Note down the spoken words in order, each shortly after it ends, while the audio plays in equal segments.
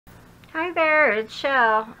Hi there, it's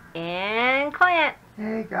Shell and Clint.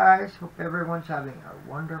 Hey guys, hope everyone's having a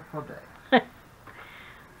wonderful day.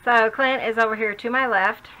 So Clint is over here to my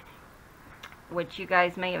left, which you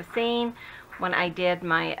guys may have seen when I did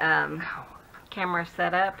my camera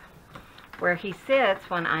setup, where he sits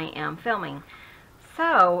when I am filming.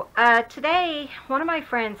 So today, one of my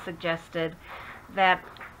friends suggested that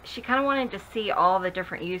she kind of wanted to see all the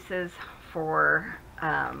different uses for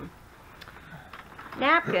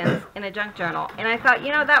napkins in a junk journal, and I thought,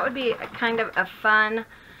 you know, that would be a kind of a fun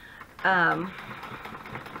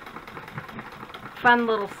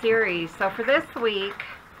little series. So for this week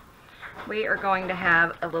we are going to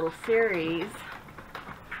have a little series,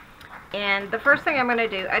 and the first thing I'm going to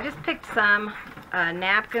do, I just picked some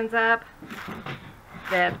napkins up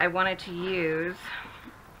that I wanted to use.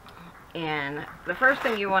 And the first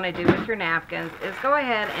thing you want to do with your napkins is go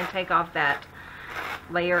ahead and take off that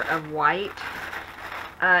layer of white.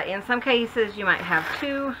 In some cases you might have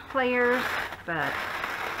 2 layers, but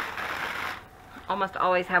almost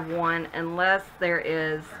always have 1, unless there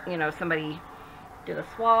is, you know, somebody did a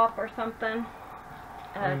swap or something.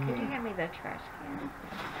 Could you hand me the trash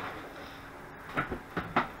can?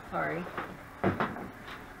 Sorry.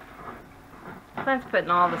 Clint's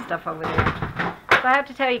putting all the stuff over there. So I have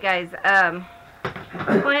to tell you guys,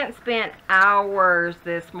 Clint spent hours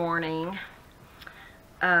this morning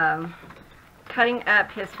cutting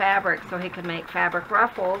up his fabric so he could make fabric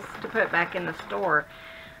ruffles to put back in the store.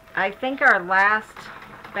 I think our last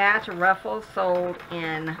batch of ruffles sold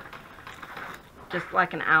in just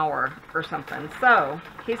like an hour or something. So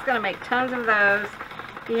he's going to make tons of those.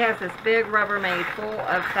 He has this big Rubbermaid full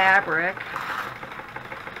of fabric.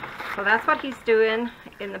 So that's what he's doing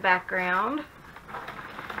in the background.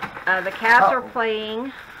 The cats are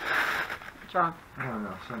playing. What's wrong? I don't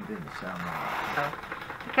know, something didn't sound right. Oh.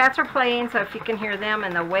 The cats are playing, so if you can hear them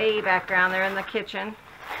in the way background, they're in the kitchen.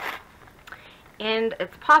 And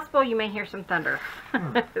it's possible you may hear some thunder.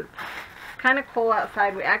 It's kind of cool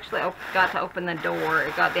outside. We actually got to open the door.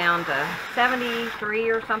 It got down to 73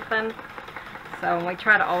 or something. So we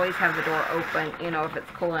try to always have the door open, you know, if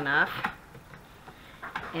it's cool enough.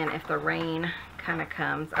 And if the rain kind of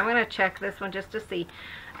comes. I'm going to check this one just to see.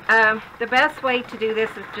 The best way to do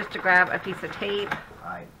this is just to grab a piece of tape.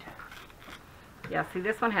 Right. Yeah, see,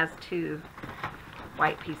 this one has 2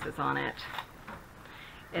 white pieces on it.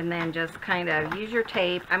 And then just kind of use your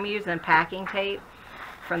tape. I'm using packing tape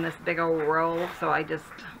from this big old roll, so I just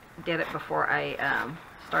did it before I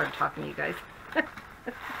started talking to you guys.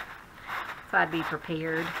 So I'd be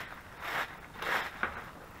prepared.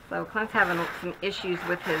 So Clint's having some issues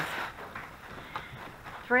with his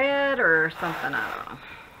thread or something, I don't know.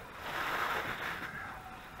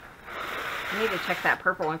 I need to check that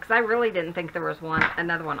purple one, because I really didn't think there was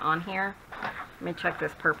another one on here. Let me check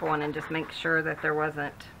this purple one and just make sure that there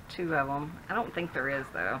wasn't 2 of them. I don't think there is,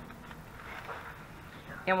 though.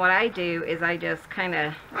 And what I do is I just kind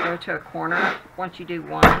of go to a corner once you do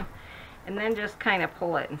one, and then just kind of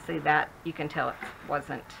pull it and see that you can tell it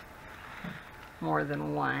wasn't more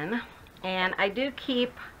than 1. And I do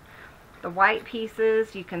keep the white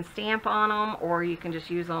pieces. You can stamp on them, or you can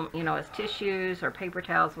just use them, you know, as tissues or paper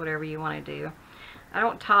towels, whatever you want to do. I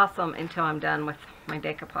don't toss them until I'm done with my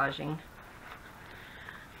decoupaging.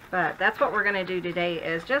 But that's what we're going to do today,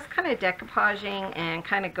 is just kind of decoupaging and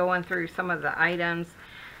kind of going through some of the items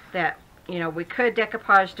that, you know, we could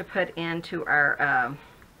decoupage to put into our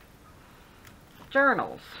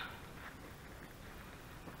journals.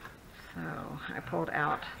 So I pulled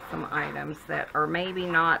out some items that are maybe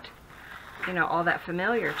not, you know, all that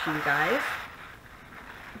familiar to you guys.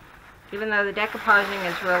 Even though the decoupaging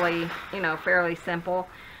is really, you know, fairly simple.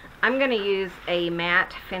 I'm going to use a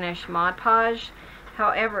matte finish Mod Podge.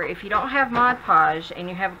 However, if you don't have Mod Podge and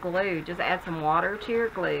you have glue, just add some water to your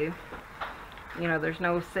glue. You know, there's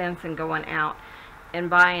no sense in going out and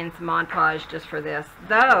buying some Mod Podge just for this.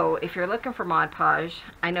 Though, if you're looking for Mod Podge,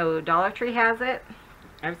 I know Dollar Tree has it.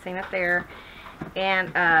 I've seen it there. And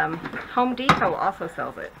Home Depot also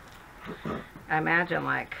sells it. I imagine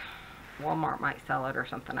like Walmart might sell it or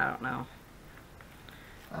something. I don't know.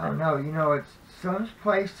 I don't know. You know, it's some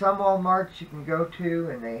Walmarts you can go to,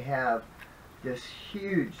 and they have this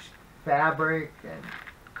huge fabric and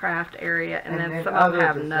craft area, and then some of others them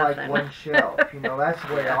have is nothing. like one shelf. You know, that's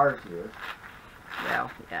the way ours is.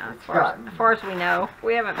 Well, yeah, It's as far as we know.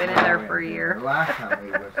 We haven't been in there for a year. The last time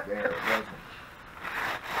we was there, it wasn't.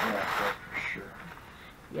 Yeah, that's for sure.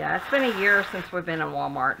 Yeah, it's been a year since we've been in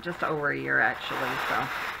Walmart. Just over a year, actually. So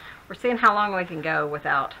we're seeing how long we can go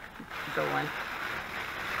without going.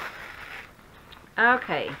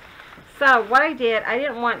 Okay, so what I did, I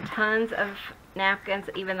didn't want tons of napkins,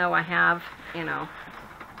 even though I have, you know.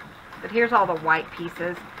 But here's all the white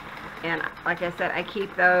pieces. And like I said, I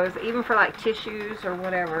keep those, even for like tissues or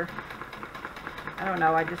whatever. I don't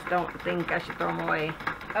know, I just don't think I should throw them away.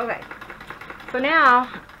 Okay, so now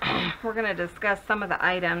we're going to discuss some of the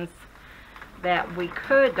items that we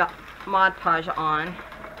could Mod Podge on.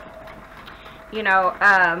 You know,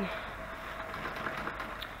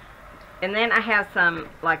 and then I have some,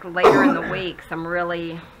 like later in the week, some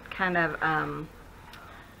really kind of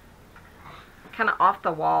off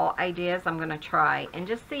the wall ideas I'm going to try and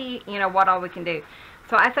just see, you know, what all we can do.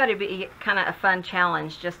 So I thought it'd be kind of a fun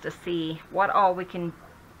challenge just to see what all we can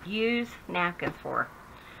use napkins for.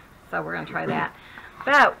 So we're going to try that.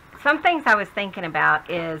 But some things I was thinking about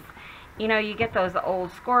is, you know, you get those old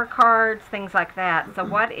scorecards, things like that. So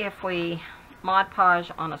what if we Mod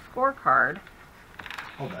Podge on a scorecard?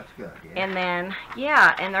 Oh, that's good. Yeah. And then,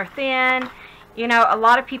 yeah, and they're thin. You know, a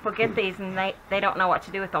lot of people get these and they don't know what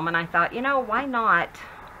to do with them. And I thought, you know, why not,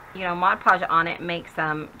 you know, Mod Podge on it and make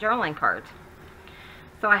some journaling cards.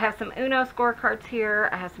 So I have some Uno scorecards here.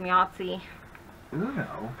 I have some Yahtzee.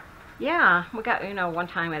 Uno? Yeah, we got Uno one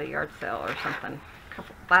time at a yard sale or something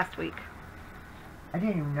last week. I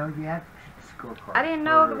didn't even know you had scorecards. I didn't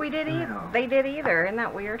know that we did either. They did either. Isn't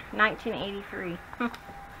that weird? 1983.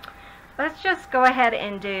 Let's just go ahead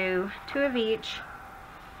and do 2 of each.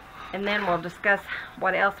 And then we'll discuss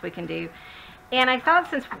what else we can do. And I thought,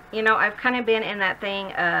 since, you know, I've kind of been in that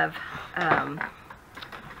thing of,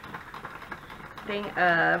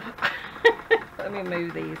 let me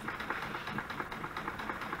move these.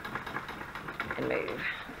 And move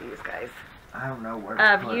these guys. I don't know where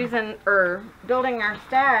to put using, or building our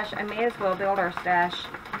stash. I may as well build our stash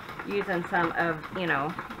using some of, you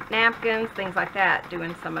know, napkins, things like that,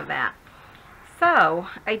 doing some of that. So,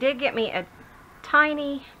 I did get me a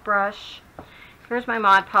tiny brush. Here's my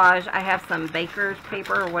Mod Podge. I have some baker's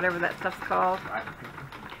paper or whatever that stuff's called.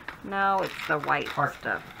 No, it's the white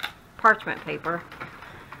stuff. Parchment paper.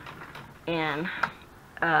 And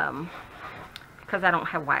because I don't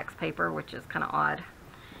have wax paper, which is kind of odd.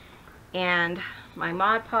 And my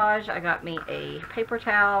Mod Podge, I got me a paper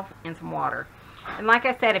towel and some water. And like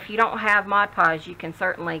I said, if you don't have Mod Podge, you can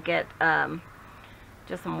certainly get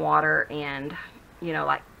just some water and, you know,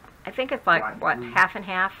 like, I think it's like, what, half and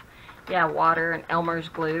half? Yeah, water and Elmer's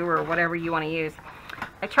glue or whatever you want to use.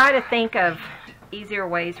 I try to think of easier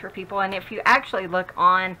ways for people, and if you actually look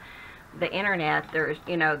on the internet, there's,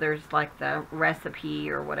 you know, there's like the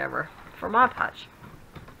recipe or whatever for Mod Podge.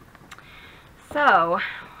 So,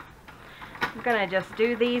 I'm going to just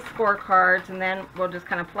do these scorecards and then we'll just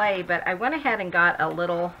kind of play, but I went ahead and got a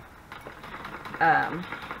little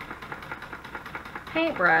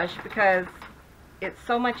paintbrush because it's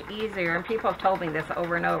so much easier, and people have told me this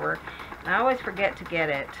over and over, and I always forget to get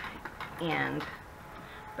it,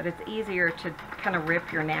 but it's easier to kind of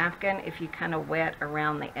rip your napkin if you kind of wet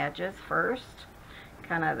around the edges first,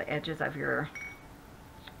 kind of the edges of your,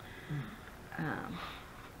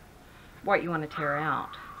 what you want to tear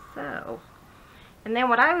out. So, and then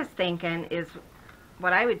what I was thinking is,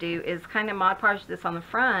 what I would do is kind of Mod Podge this on the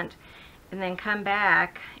front, and then come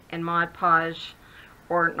back and Mod Podge,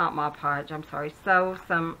 or not Mod Podge, I'm sorry, sew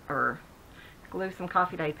some, or glue some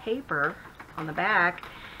coffee dye paper on the back,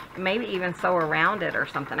 and maybe even sew around it or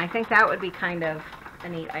something. I think that would be kind of a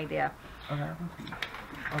neat idea. Oh, that would be,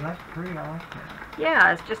 oh, that's pretty, I like that.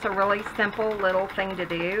 Yeah, it's just a really simple little thing to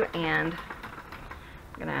do, and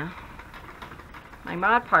I'm gonna, my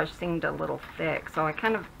Mod Podge seemed a little thick, so I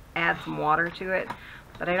kind of add some water to it,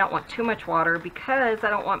 but I don't want too much water because I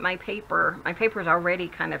don't want my paper's already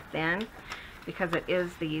kind of thin, because it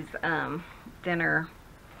is these thinner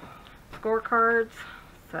scorecards,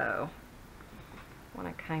 so I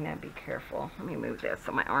want to kind of be careful. Let me move this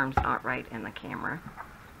so my arm's not right in the camera.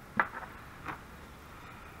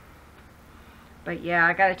 But yeah,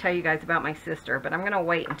 I got to tell you guys about my sister, but I'm going to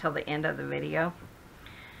wait until the end of the video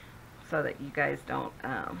so that you guys don't,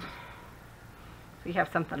 so you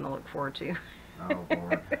have something to look forward to. Oh,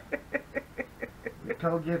 boy. We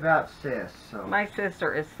told you about sis, so. My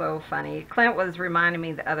sister is so funny. Clint was reminding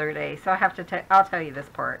me the other day, so I have to I'll tell you this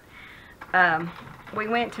part. We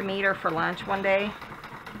went to meet her for lunch one day,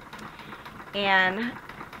 and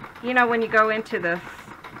you know, when you go into the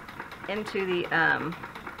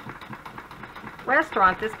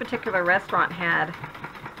restaurant, this particular restaurant had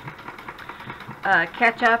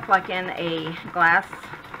ketchup like in a glass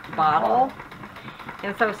bottle.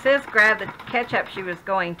 And so sis grabbed the ketchup. She was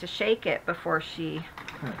going to shake it before she,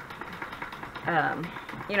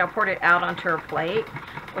 you know, poured it out onto her plate.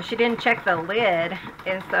 Well, she didn't check the lid,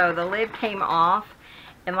 and so the lid came off,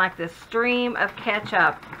 and like this stream of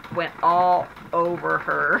ketchup went all over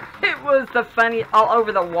her. It was the funny, all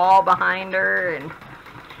over the wall behind her, and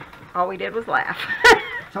all we did was laugh.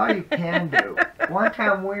 That's all you can do. One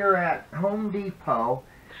time we were at Home Depot,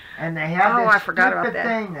 and they had this stupid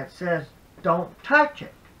thing that says, "Don't touch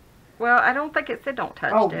it." Well, I don't think it said "don't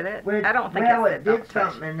touch," did it? I don't think it said "don't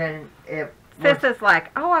touch." Something, and then it. Sis is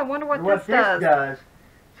like, "Oh, I wonder what this does."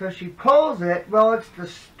 So she pulls it. Well, it's the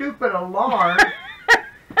stupid alarm.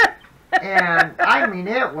 And I mean,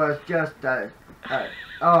 it was just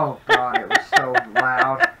oh God, it was so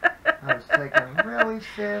loud. I was thinking, really,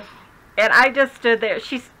 sis? And I just stood there.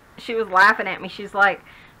 She was laughing at me. She's like,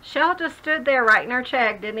 Shell just stood there writing her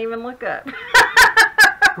check, didn't even look up.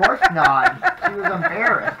 Of course not. She was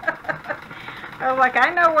embarrassed. I was like,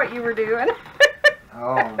 I know what you were doing.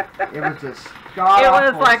 Oh, it was just god.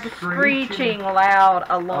 It was like screeching loud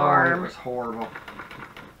alarm. Oh, it was horrible.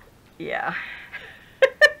 Yeah.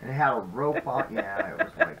 And it had a rope on. Yeah, it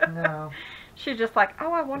was like, no. She's just like,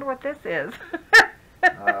 oh, I wonder what this is.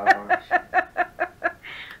 Oh,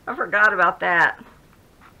 I forgot about that.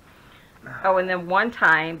 Oh, and then one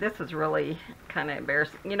time, this was really kind of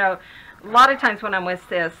embarrassing. You know, a lot of times when I'm with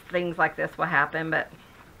Sis, things like this will happen, but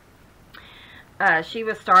she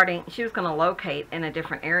was going to locate in a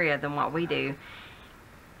different area than what we do.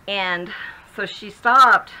 And so she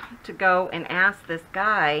stopped to go and ask this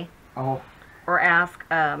guy, or ask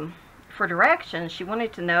for directions. She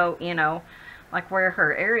wanted to know, you know, like where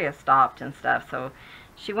her area stopped and stuff. So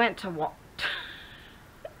she went to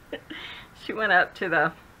she went up to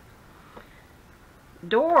the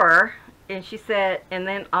door, and she said, and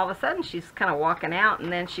then all of a sudden she's kind of walking out,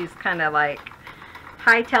 and then she's kind of like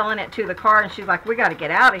hightailing it to the car, and she's like, we got to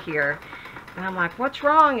get out of here. And I'm like, what's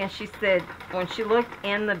wrong? And she said, when she looked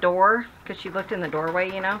in the door, because she looked in the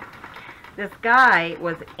doorway, you know, this guy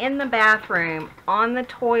was in the bathroom on the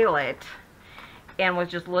toilet and was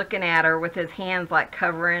just looking at her with his hands like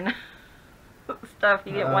covering stuff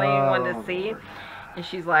he didn't want anyone to see. And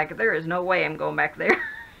she's like, there is no way I'm going back there.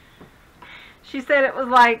 She said it was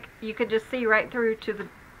like you could just see right through to the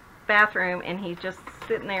bathroom, and he's just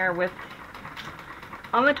sitting there with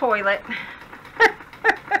on the toilet.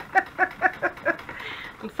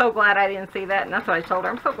 I'm so glad I didn't see that, and that's what I told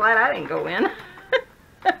her. I'm so glad I didn't go in.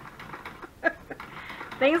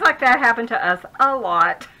 Things like that happen to us a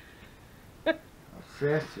lot.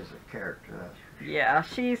 Sis is a character. Yeah,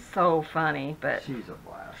 she's so funny, but she's a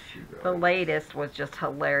blast. The latest was just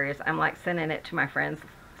hilarious. I'm like sending it to my friends,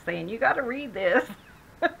 saying, you got to read this.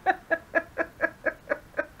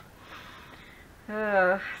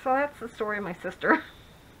 So that's the story of my sister.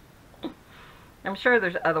 I'm sure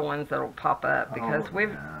there's other ones that will pop up, because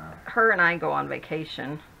her and I go on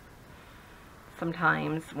vacation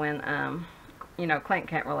sometimes when, you know, Clint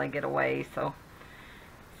can't really get away, so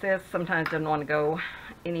Sis sometimes doesn't want to go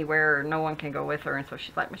anywhere, or no one can go with her, and so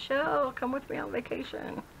she's like, Michelle, come with me on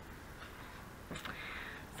vacation.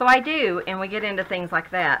 So I do, and we get into things like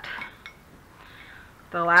that.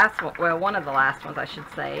 The last one, well, one of the last ones I should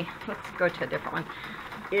say, let's go to a different one,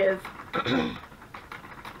 is,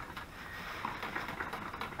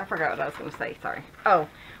 I forgot what I was going to say, sorry. Oh,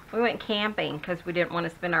 we went camping because we didn't want to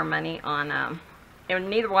spend our money on, and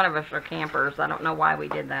neither one of us are campers. I don't know why we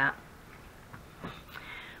did that.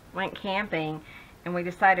 Went camping, and we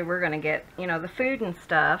decided we're going to get, you know, the food and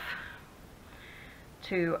stuff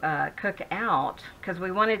to cook out, because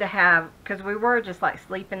we wanted to have, because we were just like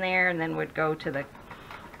sleeping there, and then we'd go to the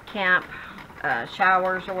camp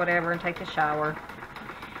showers or whatever and take a shower,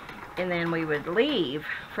 and then we would leave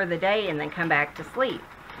for the day and then come back to sleep.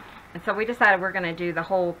 And so we decided we're going to do the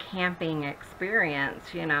whole camping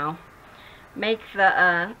experience, you know, make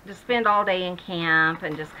the just spend all day in camp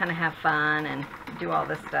and just kind of have fun and do all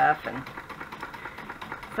this stuff. And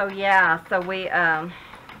so yeah, so we I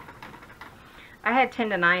had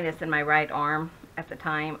tendonitis in my right arm at the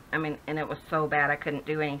time. I mean, and it was so bad I couldn't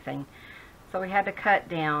do anything. So we had to cut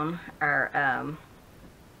down our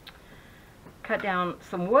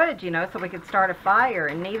some wood, you know, so we could start a fire.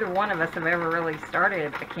 And neither one of us have ever really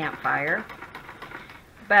started a campfire.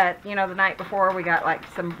 But, you know, the night before we got like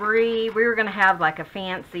some brie. We were going to have like a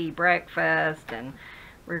fancy breakfast, and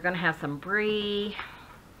we were going to have some brie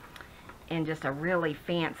and just a really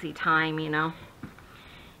fancy time, you know.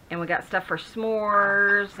 And we got stuff for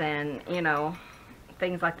s'mores and, you know,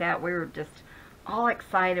 things like that. We were just all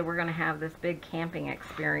excited we're going to have this big camping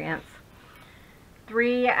experience.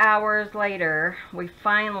 3 hours later, we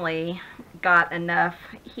finally got enough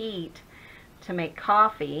heat to make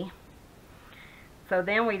coffee. So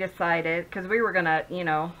then we decided, because we were going to, you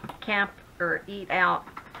know, camp or eat at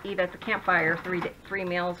the campfire, three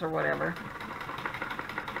meals or whatever.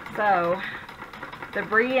 So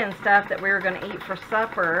debris and stuff that we were going to eat for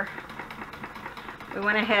supper. We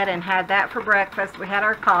went ahead and had that for breakfast. We had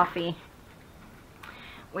our coffee.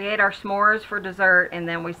 We ate our s'mores for dessert, and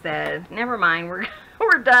then we said, never mind, we're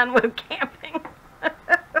done with camping.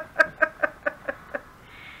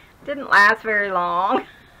 Didn't last very long.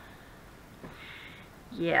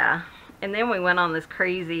 Yeah. And then we went on this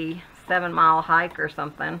crazy 7-mile hike or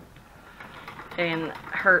something, and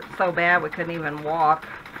hurt so bad we couldn't even walk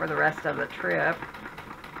for the rest of the trip.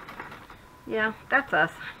 Yeah, that's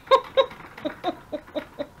us.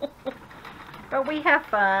 But we have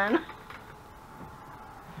fun.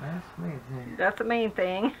 That's the main thing. That's the main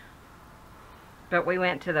thing. But we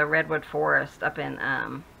went to the redwood forest up in,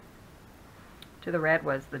 to the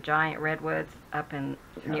redwoods, the giant redwoods up in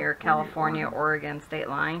near California, Oregon state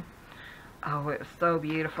line. Oh, it was so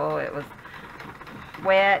beautiful. It was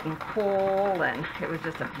wet and cool, and it was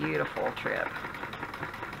just a beautiful trip.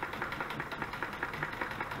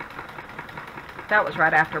 That was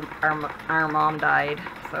right after our mom died,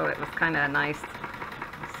 so it was kind of a nice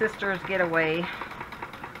sister's getaway.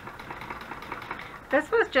 This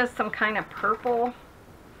was just some kind of purple,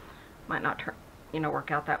 might not turn,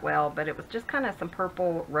 work out that well, but it was just kind of some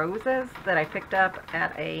purple roses that I picked up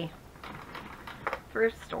at a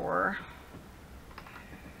thrift store.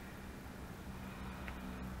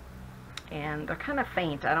 And they're kind of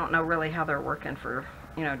faint. I don't know really how they're working for,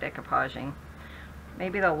 decoupaging.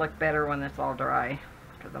 Maybe they'll look better when it's all dry,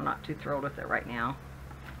 because I'm not too thrilled with it right now.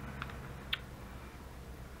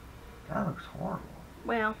 That looks horrible.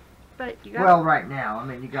 Well, but you got. Well, right now, I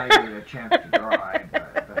mean, you got to give it a chance to dry,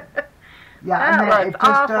 but yeah, that I mean, it just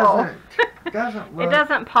awful. doesn't look. It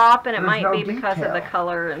doesn't pop, and it there's might no be because of the detail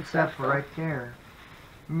color and except stuff. for right there.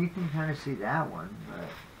 And you can kind of see that one, but.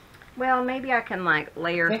 Well, maybe I can like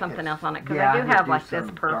layer think something it's- else on it, because yeah, I I do would have do like this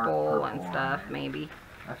some dark purple and purple on stuff. it. Maybe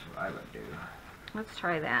That's what I would do. let's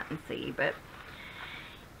try that and see. But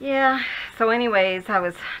yeah. So, anyways, I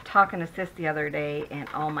was talking to Sis the other day, and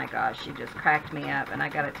oh my gosh, she just cracked me up. And I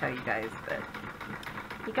gotta tell you guys, but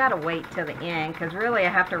you gotta wait till the end, because really I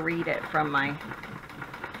have to read it from my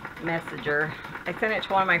messenger. I sent it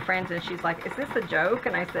to one of my friends, and she's like, "Is this a joke?"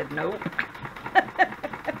 And I said, "Nope."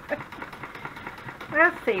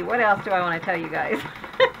 Let's see, what else do I want to tell you guys?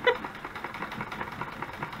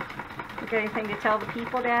 You got anything to tell the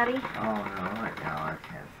people, Daddy? Oh no, right now I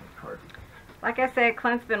can't think. Like I said,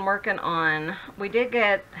 Clint's been working on, we did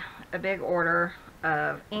get a big order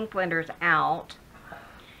of ink blenders out,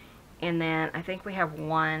 and then I think we have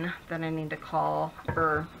one that I need to call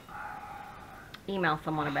or email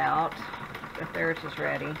someone about if theirs is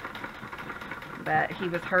ready. But he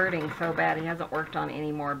was hurting so bad he hasn't worked on it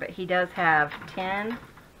anymore, but he does have 10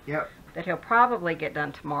 Yep. that he'll probably get done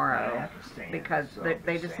I tomorrow, have to sand, because so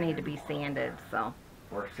they just need to be tomorrow. sanded. So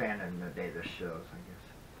Or sanding the day this shows, I guess.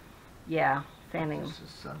 yeah, sanding This is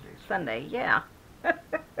Sunday. Sunday, yeah.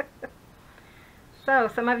 So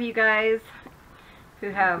some of you guys who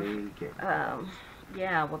have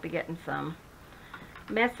yeah, we'll be getting some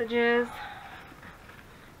messages,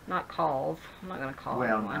 not calls. I'm not going to call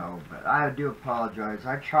Well, anyone. no, but I do apologize.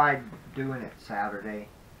 I tried doing it Saturday,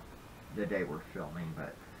 the day we're filming,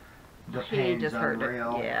 but the He pain's just heard it,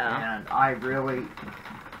 unreal. yeah. And I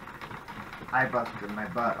busted my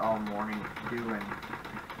butt all morning doing,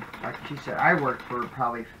 like she said, I worked for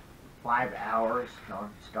probably 5 hours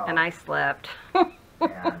non-stop. And I slept. And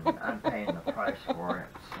I'm paying the price for it,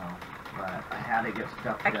 so, but I had to get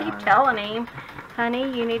stuff I done. keep telling him,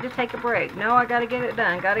 honey, you need to take a break. No, I got to get it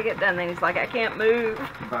done. Got to get done. Then he's like, I can't move.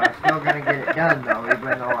 But I'm still going to get it done, though,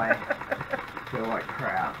 even though I feel like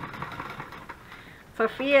crap.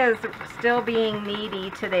 Sophia's still being needy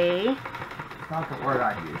today. It's not the word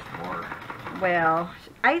I use for her. Well,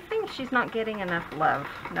 I think she's not getting enough love,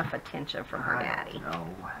 enough attention from her daddy. No.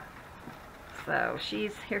 So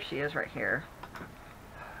here she is right here.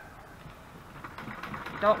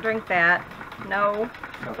 Don't drink that. No,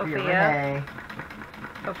 Sophia. Sophia. Renee.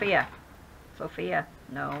 Sophia. Sophia,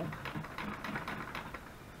 no.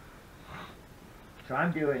 So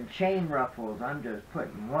I'm doing chain ruffles. I'm just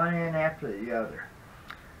putting one in after the other.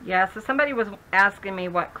 Yeah, so somebody was asking me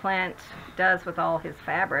what Clint does with all his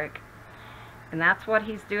fabric. And that's what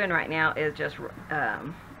he's doing right now, is just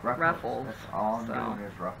ruffles. That's all I'm So. doing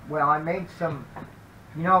is ruffles. Well, I made some,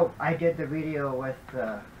 you know, I did the video with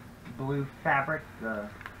the blue fabric, what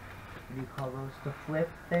do you call those, the flip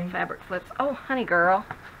thing? Fabric flips. Oh, honey girl.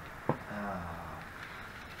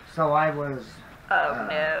 So I was Oh,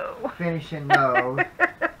 no. finishing those.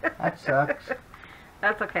 That sucks.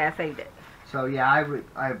 That's okay, I saved it. So yeah,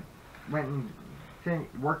 I went and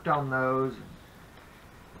worked on those,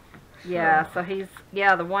 Yeah, so he's,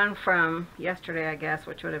 yeah, the one from yesterday, I guess,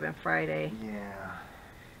 which would have been Friday. Yeah.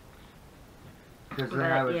 Because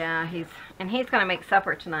But yeah, he's gonna make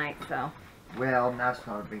supper tonight, so well, that's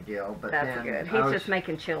not a big deal. But that's then good. He's just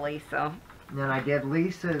making chili, so. Then I did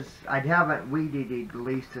Lisa's. I haven't weeded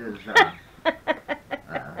Lisa's.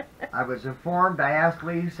 I was informed. I asked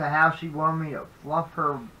Lisa how she wanted me to fluff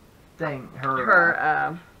her thing,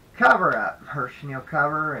 her cover up, her chenille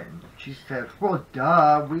cover, and she said, "Well,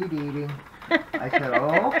 duh, weed eating." I said,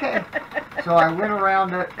 "Oh, okay." So I went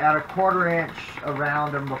around it at a 1/4 inch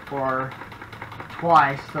around them before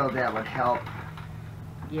twice, so that would help.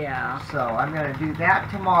 Yeah. So I'm going to do that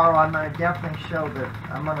tomorrow. I'm going to definitely show that.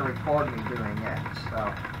 I'm going to record me doing it.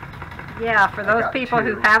 So. Yeah, for those people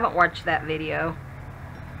who haven't watched that video.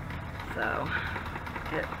 So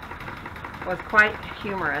it was quite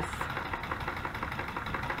humorous.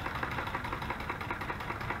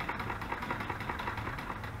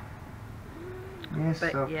 Yes,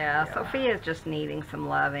 but yeah, Sophia's just needing some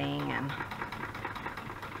loving, and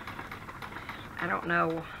I don't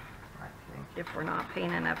know if we're not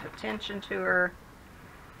paying enough attention to her.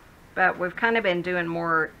 But we've kind of been doing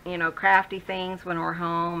more, you know, crafty things when we're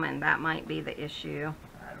home, and that might be the issue.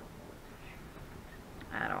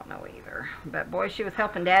 I don't know either. But boy, she was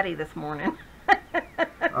helping Daddy this morning.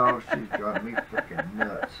 Oh, she got me freaking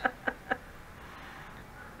nuts.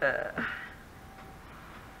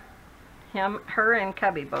 Her and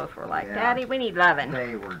Cubby both were like, Daddy, we need loving.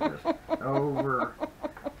 They were just over.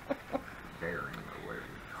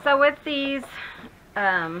 So with these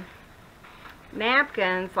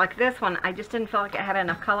napkins, like this one, I just didn't feel like it had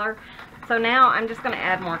enough color. So now I'm just going to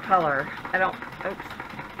add more color. I don't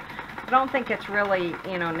think it's really,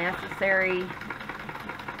 you know, necessary.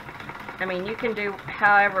 I mean, you can do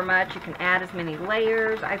however much. You can add as many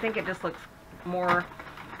layers. I think it just looks more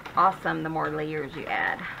awesome the more layers you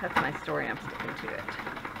add. That's my story. I'm sticking to it.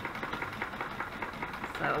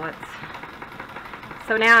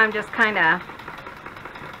 So now I'm just kind of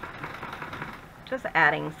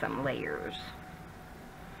adding some layers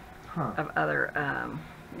of other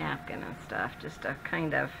napkin and stuff, just to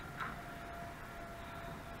kind of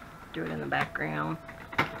do it in the background.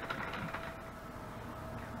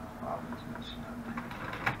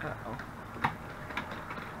 Uh-oh.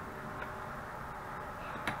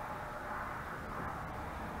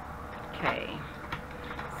 Okay,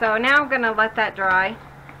 so now I'm going to let that dry,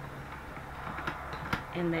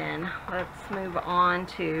 and then let's move on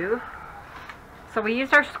to, so we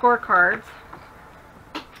used our scorecards.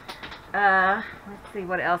 Let's see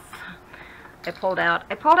what else I pulled out.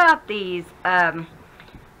 I pulled out these.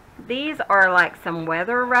 These are like some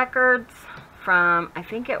weather records from, I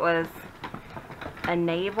think it was a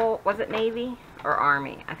naval, was it Navy or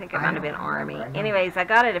Army? I think it might have been Army. Anyways, I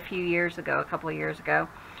got it a few years ago, a couple of years ago.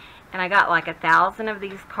 And I got like 1,000 of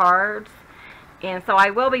these cards. And so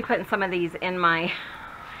I will be putting some of these in my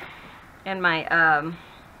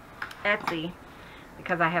Etsy,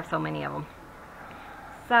 because I have so many of them.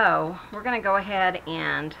 So we're going to go ahead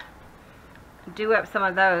and do up some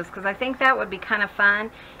of those, because I think that would be kind of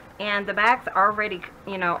fun. And the back's already,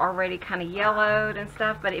 you know, already kind of yellowed and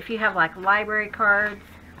stuff. But if you have like library cards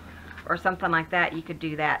or something like that, you could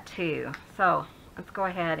do that too. So let's go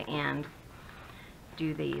ahead and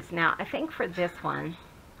do these. Now, I think for this one,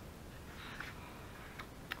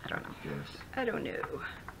 I don't know. Yes. I don't know.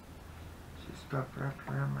 It's stuff wrapped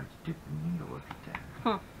around my stupid needle. Look at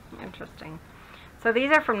that. Interesting. So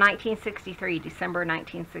these are from 1963, December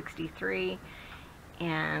 1963.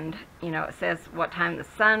 And, you know, it says what time the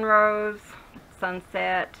sun rose,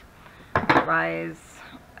 sunset, rise,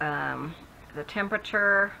 the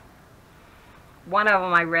temperature. One of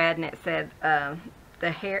them I read, and it said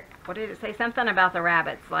the hair, what did it say? Something about the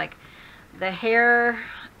rabbits, like the hair.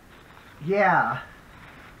 Yeah.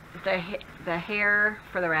 The hair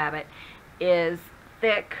for the rabbit is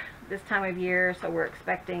thick this time of year, so we're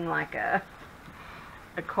expecting like a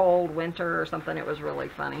cold winter or something. It was really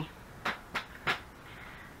funny.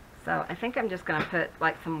 So I think I'm just going to put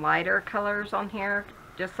like some lighter colors on here,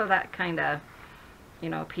 just so that kind of, you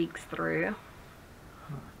know, peeks through.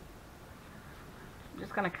 I'm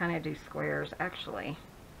just going to kind of do squares, actually.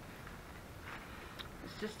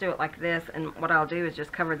 Let's just do it like this, and what I'll do is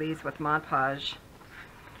just cover these with Mod Podge,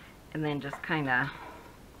 and then just kind of,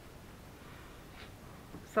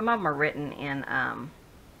 some of them are written in, what am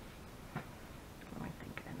I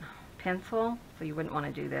thinking, pencil, so you wouldn't want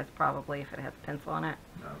to do this probably if it has pencil on it.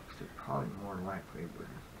 No, because it probably more likely would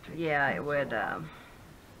take. Yeah, it would,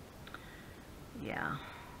 yeah.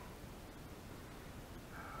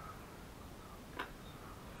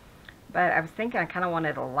 But I was thinking I kind of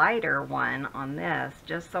wanted a lighter one on this,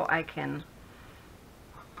 just so I can,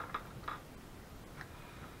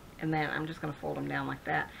 and then I'm just going to fold them down like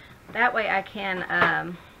that. That way I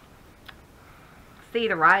can see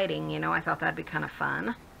the writing, you know. I thought that'd be kind of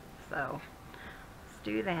fun. So let's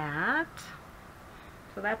do that.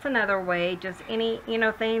 So that's another way, just any, you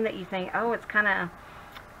know, thing that you think, oh, it's kind of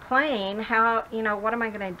plain. How, you know, what am I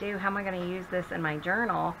going to do? How am I going to use this in my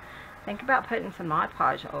journal? Think about putting some Mod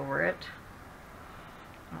Podge over it.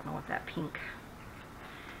 I don't know what that pink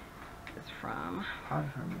is from. Probably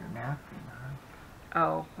from your napkin, huh?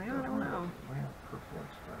 Oh, well, I don't know. Well, purple and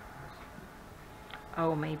stuff.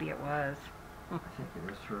 Oh, maybe it was. I think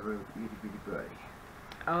it is for a little itty bitty buddy.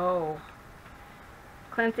 Oh.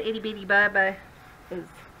 Clint's itty bitty bubba is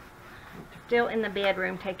still in the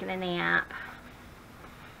bedroom taking a nap.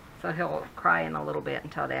 So he'll cry in a little bit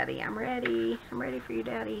and tell Daddy, I'm ready. I'm ready for you,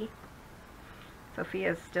 Daddy.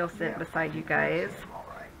 Sophia's still sitting beside you guys. All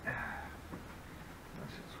right.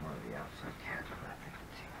 Unless it's one of the outside cats, but I think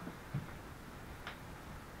it's him.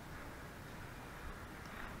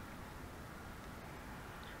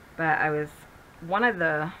 But one of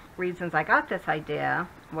the reasons I got this idea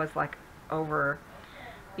was like over,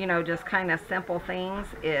 you know, just kind of simple things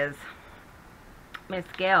is Miss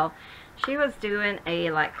Gayle. She was doing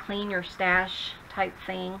a like clean your stash type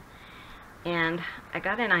thing, and I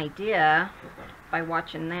got an idea by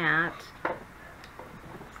watching that.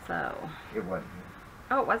 So It wasn't.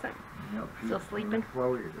 oh, it wasn't. No, Still sleeping?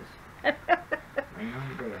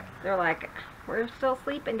 They're like, we're still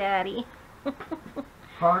sleeping, Daddy.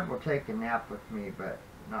 Hard will take a nap with me, but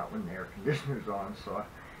not when the air conditioner's on. So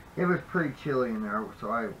it was pretty chilly in there,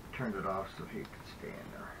 so I turned it off so he could stay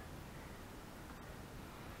in there.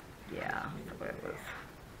 Yeah, that's what it was.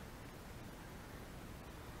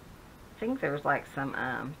 I think there's like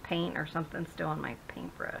some paint or something still on my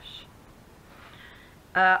paintbrush.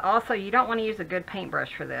 Also, you don't want to use a good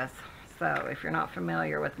paintbrush for this. So if you're not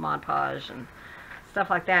familiar with Mod Podge and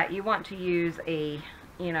stuff like that, you want to use a,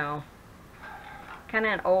 you know, kind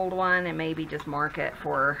of an old one and maybe just mark it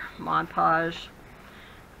for Mod Podge,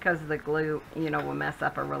 because the glue, you know, will mess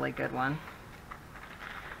up a really good one.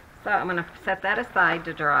 So I'm going to set that aside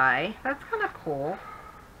to dry. That's kind of cool.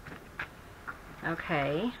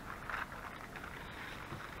 Okay.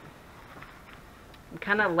 I'm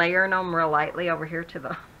kind of layering them real lightly over here to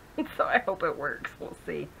the, so I hope it works. We'll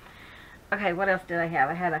see. Okay, what else did I have?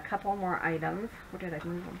 I had a couple more items. Where did I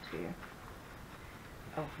move them to?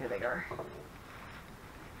 Oh, here they are.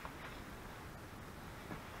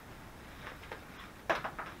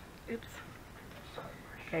 Oops.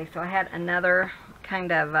 Okay, so I had another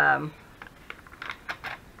kind of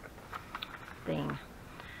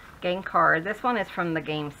game card. This one is from the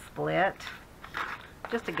game Split.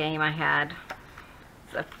 Just a game I had.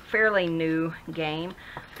 It's a fairly new game,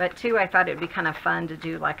 but too, I thought it'd be kind of fun to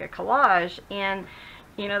do like a collage. And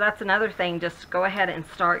you know, that's another thing. Just go ahead and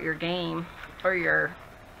start your game or your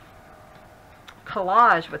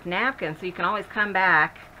collage with napkins, so you can always come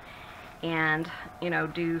back and, you know,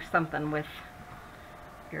 do something with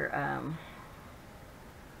your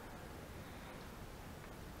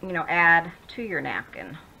you know, add to your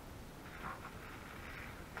napkin.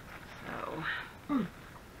 So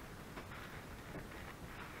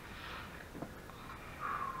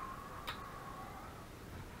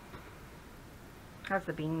how's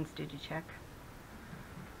the beans? Did you check?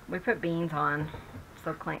 We put beans on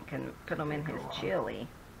so Clint can put them in his chili.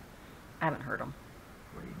 I haven't heard them.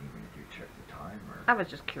 What do you need me to do? Check the time? Or? I was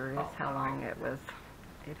just curious how long it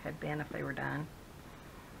had been, if they were done.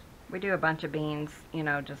 We do a bunch of beans, you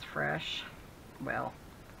know, just fresh. Well,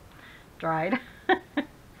 dried.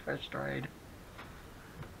 Fresh dried.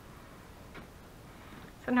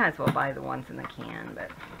 Sometimes we'll buy the ones in the can, but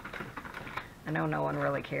I know no one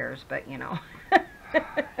really cares, but you know.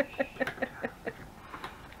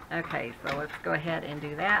 Okay, so let's go ahead and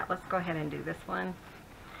do that. Let's go ahead and do this one.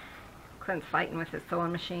 Clint's fighting with his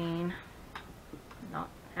sewing machine. Not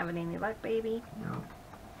having any luck, baby? No.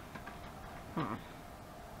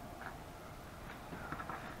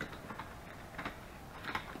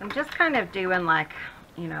 I'm just kind of doing like,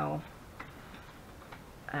 you know,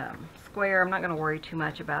 square. I'm not going to worry too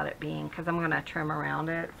much about it being, because I'm going to trim around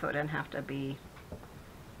it so it doesn't have to be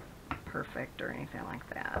perfect or anything like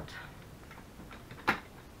that.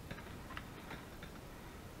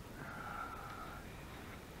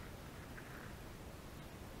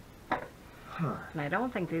 And I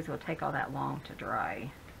don't think these will take all that long to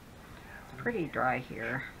dry. It's pretty dry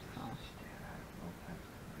here. So.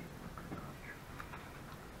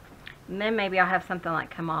 And then maybe I'll have something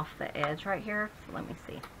like come off the edge right here. So let me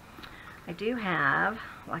see. I do have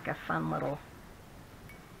like a fun little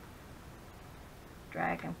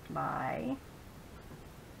dragonfly.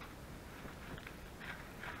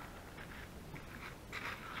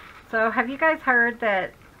 So have you guys heard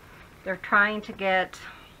that they're trying to get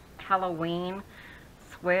Halloween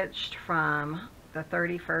switched from the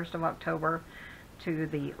 31st of October to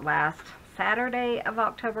the last Saturday of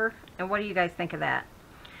October? And what do you guys think of that?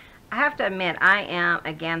 I have to admit, I am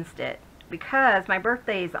against it because my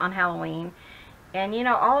birthday's on Halloween, and you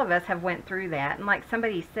know, all of us have went through that, and like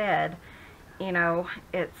somebody said, you know,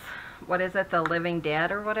 it's, what is it, the living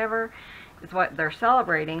dead or whatever is what they're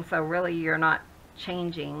celebrating, so really you're not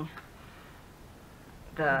changing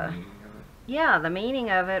the the meaning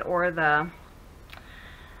of it, or the,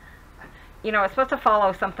 you know, it's supposed to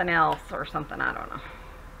follow something else or something, I don't know.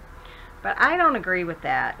 But I don't agree with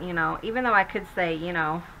that, you know, even though I could say, you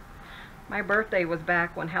know, my birthday was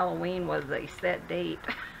back when Halloween was a set date.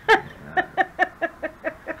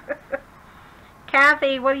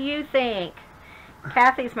 Kathy, what do you think?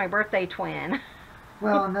 Kathy's my birthday twin.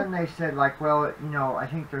 Well, and then they said, like, well, you know, I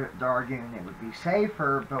think they're arguing it would be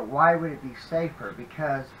safer, but why would it be safer?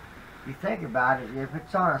 Because if you think about it, if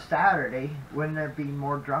it's on a Saturday, wouldn't there be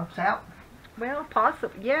more drunks out? Well,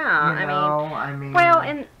 possibly, yeah. You know, I mean... Well,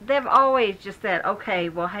 and they've always just said, okay,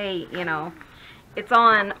 well, hey, you know, it's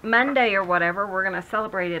on Monday or whatever, we're going to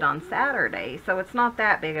celebrate it on Saturday, so it's not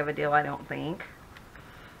that big of a deal, I don't think.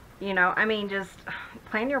 You know, I mean, just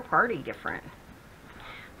plan your party different.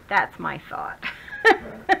 That's my thought.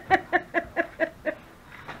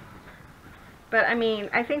 But I mean,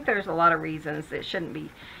 I think there's a lot of reasons it shouldn't be.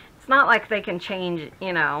 It's not like they can change,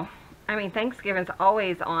 you know. I mean, Thanksgiving's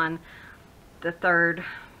always on the third,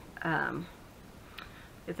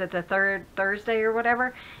 is it the third Thursday or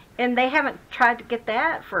whatever? And they haven't tried to get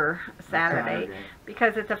that for Saturday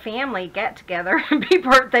because it's a family get together, and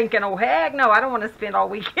people are thinking, oh heck no, I don't want to spend all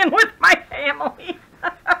weekend with my family.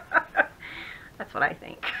 That's what I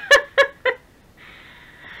think.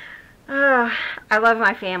 I love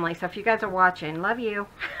my family, so if you guys are watching, love you.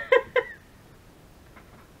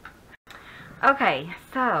 Okay,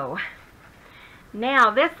 so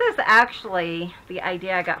now this is actually the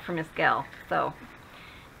idea I got from Miss Gayle. So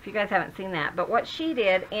if you guys haven't seen that, but what she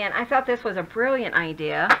did, and I thought this was a brilliant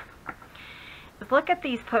idea, is look at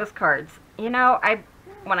these postcards. You know,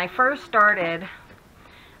 when I first started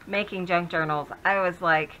making junk journals, I was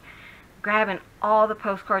like grabbing all the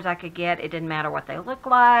postcards I could get. It didn't matter what they look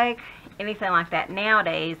like, anything like that.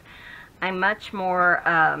 Nowadays, I'm much more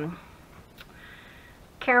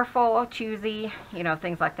careful, choosy, you know,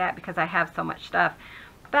 things like that, because I have so much stuff.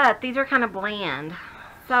 But these are kind of bland.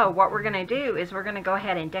 So what we're going to do is we're going to go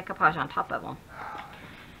ahead and decoupage on top of them.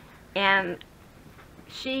 And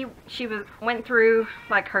she went through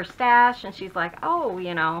like her stash, and she's like, oh,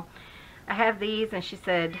 you know, I have these, and she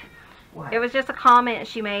said, what? It was just a comment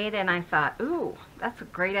she made, and I thought, ooh, that's a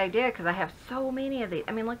great idea, because I have so many of these.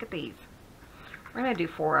 I mean, look at these. We're going to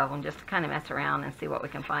do 4 of them just to kind of mess around and see what we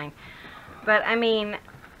can find. But, I mean,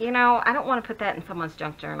 you know, I don't want to put that in someone's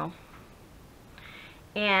junk journal.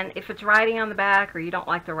 And if it's writing on the back, or you don't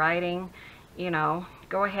like the writing, you know,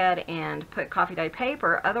 go ahead and put coffee dyed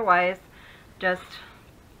paper. Otherwise, just,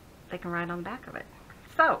 they can write on the back of it.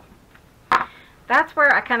 So, that's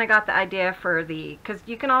where I kind of got the idea for the, because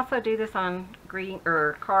you can also do this on greeting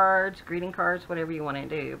cards, whatever you want to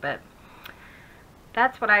do. But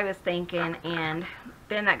that's what I was thinking, and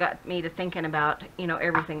then that got me to thinking about, you know,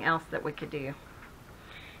 everything else that we could do.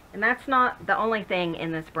 And that's not the only thing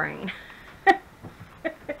in this brain.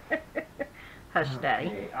 Hush, Daddy.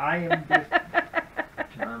 Okay, I am just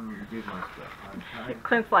trying to do my stuff.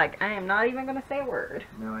 Clint's like, I am not even going to say a word.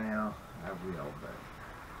 No, I will, but...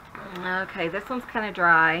 Okay, this one's kind of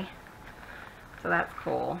dry, so that's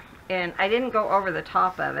cool. And I didn't go over the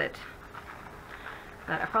top of it,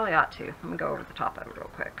 but I probably ought to. Let me go over the top of it real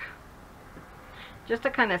quick, just to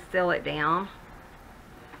kind of seal it down.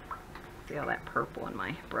 See all that purple in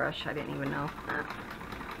my brush? I didn't even know that.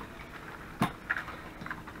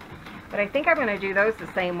 But I think I'm going to do those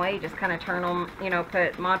the same way, just kind of turn them, you know,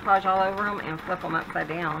 put Mod Podge all over them and flip them upside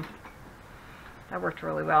down. That worked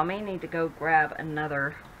really well. I may need to go grab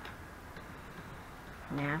another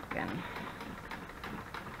napkin.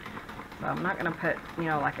 So I'm not going to put, you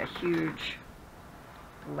know, like a huge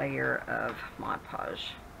layer of Mod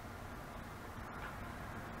Podge.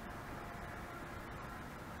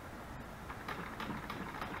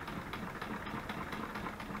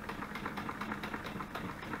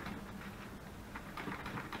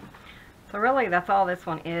 So really, that's all this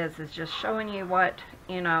one is just showing you what,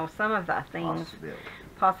 you know, some of the things,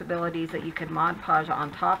 possibilities that you could Mod Podge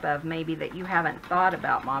on top of, maybe that you haven't thought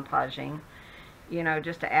about Mod Podging, you know,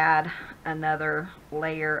 just to add another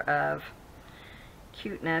layer of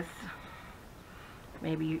cuteness.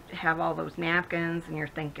 Maybe you have all those napkins and you're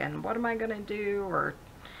thinking, what am I going to do? Or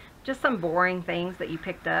just some boring things that you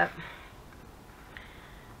picked up,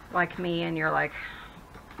 like me, and you're like,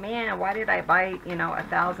 man, why did I buy, you know,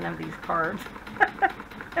 1,000 of these cards?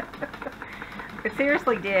 I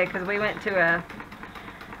seriously did, because we went to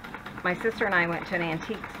my sister and I went to an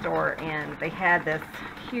antique store, and they had this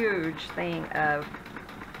huge thing of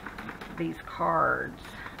these cards,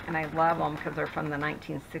 and I love them because they're from the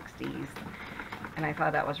 1960s, and I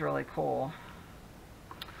thought that was really cool.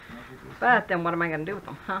 But then what am I going to do with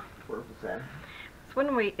them, huh? Where was that? So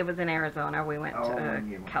when it was in Arizona, we went to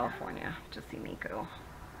California to see Nico.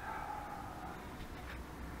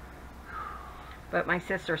 But my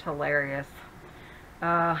sister's hilarious.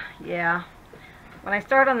 Yeah. When I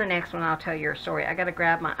start on the next one, I'll tell you a story. I got to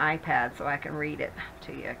grab my iPad so I can read it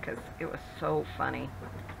to you, because it was so funny.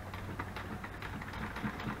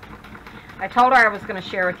 I told her I was going to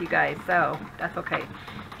share with you guys, so that's okay.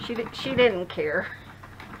 She didn't care.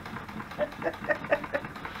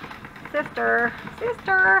 Sister.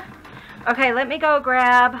 Okay, let me go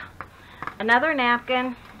grab another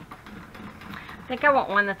napkin. I think I want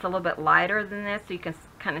one that's a little bit lighter than this, so you can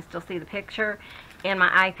kind of still see the picture, and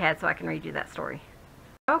my iPad so I can read you that story.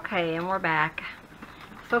 Okay, and we're back.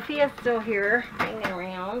 Sophia's still here, hanging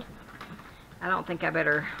around. I don't think I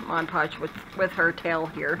better Mod Podge with her tail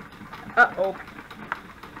here. Uh-oh.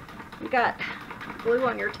 You got glue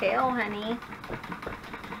on your tail, honey.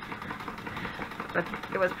 But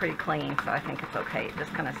it was pretty clean, so I think it's okay. It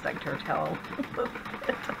just kind of stuck to her tail a little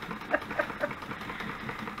bit.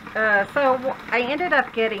 So I ended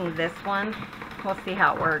up getting this one. We'll see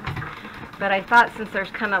how it works. But I thought, since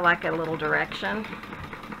there's kind of like a little direction,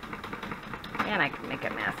 and I can make a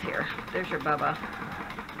mess here. There's your Bubba.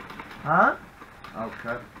 Huh?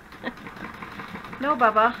 Okay. No,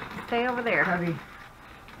 Bubba. Stay over there. Honey.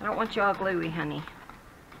 I don't want you all gluey, honey.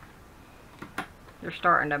 They're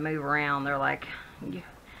starting to move around. They're like,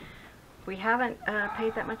 we haven't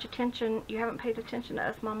paid that much attention. You haven't paid attention to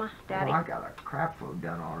us, Mama, Daddy. Oh, I got a crap load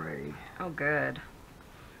done already. Oh, good.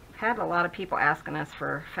 I've had a lot of people asking us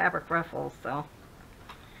for fabric ruffles, so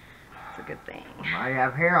it's a good thing. I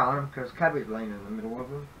have hair on them because Cubby's laying in the middle of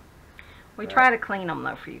them. We try to clean them,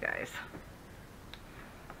 though, for you guys,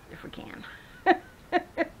 if we can.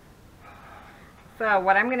 So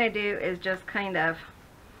what I'm going to do is just kind of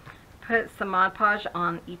put some Mod Podge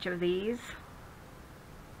on each of these.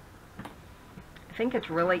 I think it's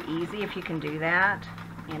really easy if you can do that.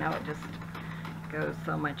 You know, it just goes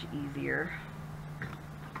so much easier.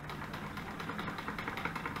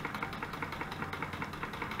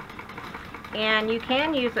 And you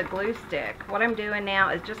can use a glue stick. What I'm doing now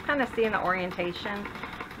is just kind of seeing the orientation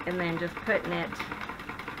and then just putting it,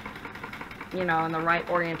 you know, in the right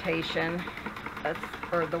orientation. That's,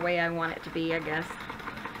 or the way I want it to be, I guess.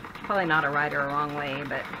 Probably not a right or a wrong way,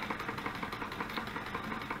 but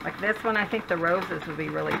like this one, I think the roses would be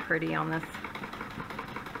really pretty on this.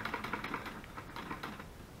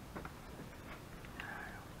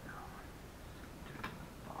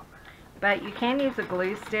 But you can use a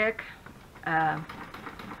glue stick.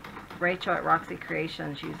 Rachel at Roxy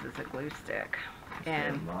Creations uses a glue stick.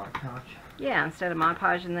 And Mod Podge? Yeah, instead of Mod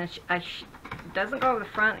Podge. And then doesn't go over the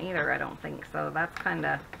front either, I don't think. So that's kind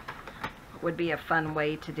of would be a fun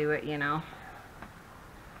way to do it, you know.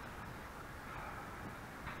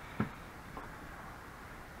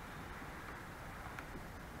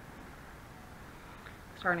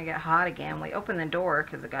 Starting to get hot again. We opened the door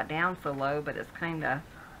because it got down so low, but it's kind of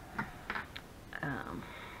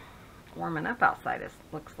warming up outside, it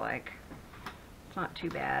looks like. It's not too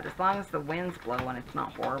bad. As long as the wind's blowing, it's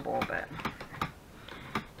not horrible, but...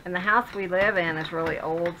 And the house we live in is really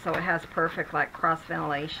old, so it has perfect, like, cross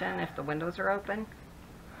ventilation if the windows are open.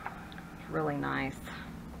 It's really nice.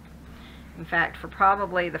 In fact, for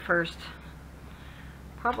probably the first,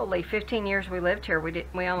 15 years we lived here,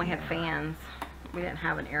 we only had fans. We didn't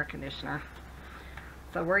have an air conditioner.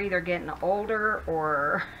 So we're either getting older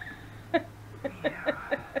or...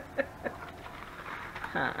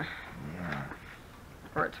 Huh. Yeah.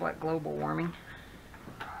 Or it's what, global warming?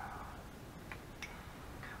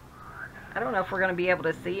 I don't know if we're going to be able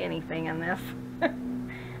to see anything in this.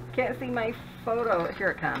 Can't see my photo. Here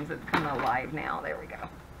it comes. It's kind of live now. There we go.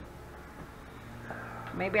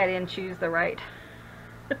 Maybe I didn't choose the right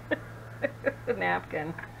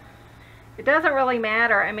napkin. It doesn't really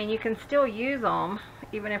matter. I mean, you can still use them,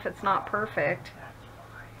 even if it's not perfect.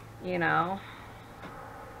 You know.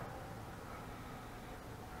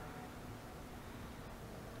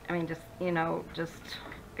 I mean, just, you know, just,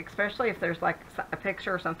 especially if there's like a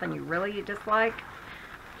picture or something you really dislike,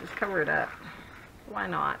 just cover it up. Why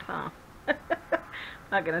not, huh?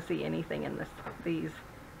 Not gonna see anything in these.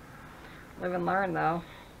 Live and learn, though.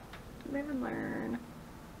 Live and learn.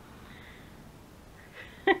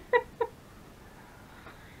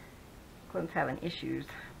 Clint's having issues.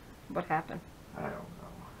 What happened? I don't know.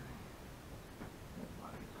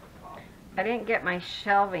 I didn't get my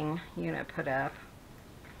shelving unit put up.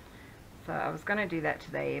 So I was going to do that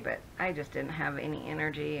today, but I just didn't have any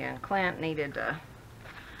energy, and Clint needed to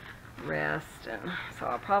rest, and so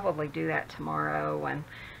I'll probably do that tomorrow. And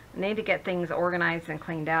I need to get things organized and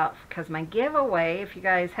cleaned out, because my giveaway, if you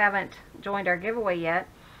guys haven't joined our giveaway yet,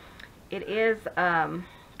 it is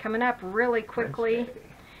coming up really quickly. Wednesday.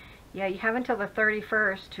 Yeah, you have until the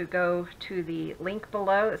 31st to go to the link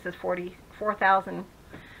below. It says 44,000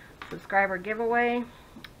 subscriber giveaway.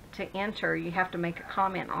 To enter, you have to make a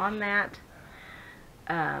comment on that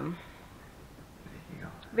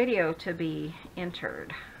video to be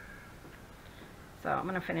entered. So I'm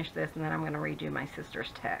going to finish this, and then I'm going to redo my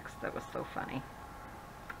sister's text. That was so funny.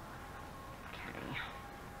 Okay.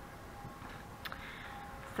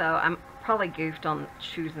 So I'm probably goofed on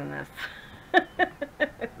choosing this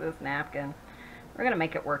this napkin. We're going to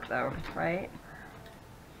make it work though, right?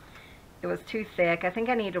 It was too thick. I think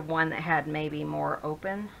I needed one that had maybe more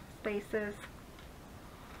open spaces.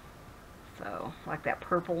 So, like that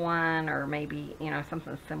purple one, or maybe, you know,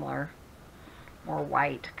 something similar. More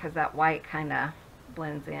white, because that white kind of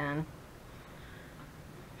blends in.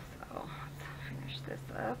 So, let's finish this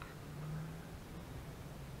up.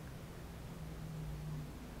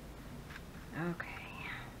 Okay.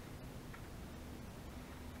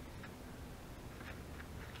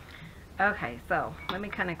 Okay, so let me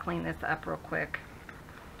kind of clean this up real quick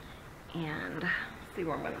and see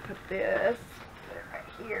where I'm going to put this. Put it right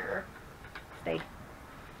here. Stay.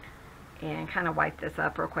 And kind of wipe this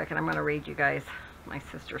up real quick, and I'm going to read you guys my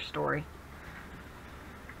sister's story.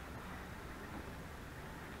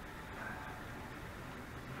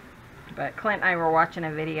 But Clint and I were watching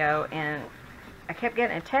a video, and I kept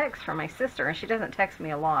getting a text from my sister, and she doesn't text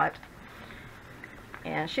me a lot.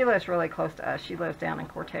 And she lives really close to us. She lives down in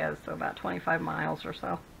Cortez, so about 25 miles or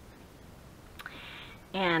so.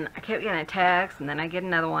 And I kept getting a text, and then I get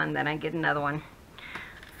another one, then I get another one.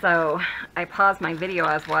 So I paused my video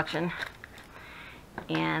I was watching,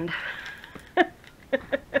 and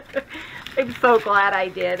I'm so glad I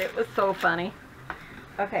did. It was so funny.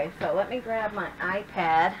 Okay, so let me grab my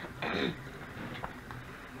iPad,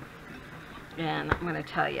 and I'm going to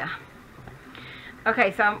tell you.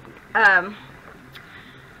 Okay, so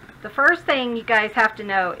the first thing you guys have to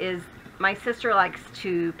know is my sister likes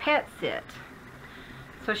to pet sit.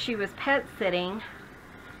 So she was pet sitting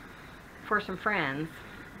for some friends,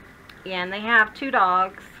 and they have 2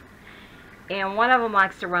 dogs, and one of them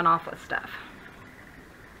likes to run off with stuff.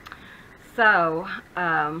 So,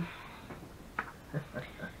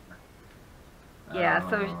 yeah,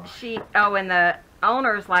 so she, oh, and the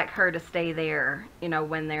owners like her to stay there, you know,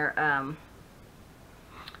 when they're,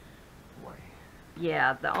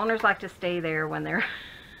 yeah, the owners like to stay there when they're,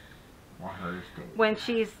 want her to stay. when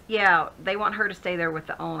she's, yeah, they want her to stay there with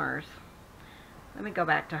the owners. Let me go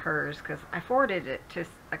back to hers, because I forwarded it to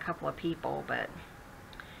a couple of people, but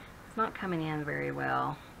it's not coming in very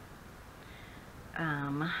well.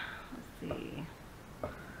 Let's see.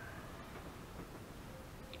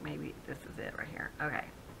 Maybe this is it right here. Okay.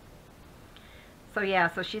 So yeah,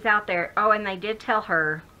 so she's out there. Oh, and they did tell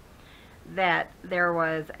her that there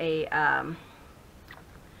was a,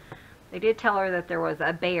 they did tell her that there was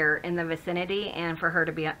a bear in the vicinity, and for her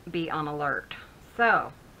to be on alert.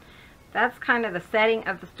 So, that's kind of the setting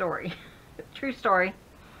of the story. True story.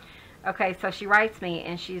 Okay, so she writes me,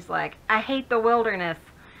 and she's like, I hate the wilderness.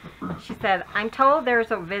 She said, I'm told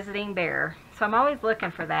there's a visiting bear, so I'm always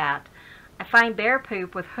looking for that. I find bear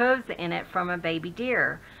poop with hooves in it from a baby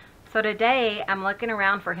deer. So today, I'm looking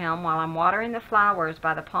around for him while I'm watering the flowers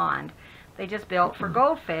by the pond they just built for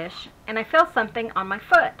goldfish, and I feel something on my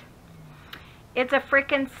foot. It's a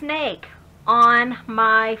frickin' snake on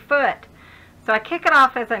my foot. So I kick it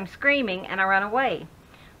off as I'm screaming, and I run away.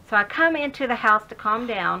 So I come into the house to calm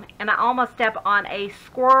down, and I almost step on a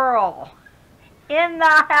squirrel in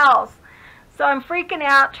the house. So I'm freaking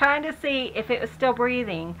out, trying to see if it was still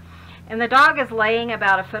breathing. And the dog is laying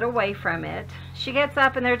about a foot away from it. She gets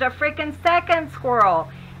up, and there's a freaking second squirrel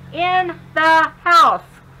in the house.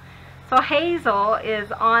 So Hazel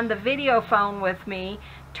is on the video phone with me,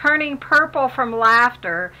 turning purple from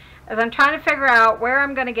laughter as I'm trying to figure out where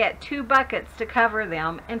I'm going to get 2 buckets to cover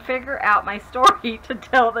them and figure out my story to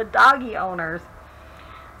tell the doggy owners.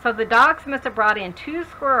 So the dogs must have brought in 2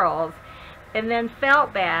 squirrels and then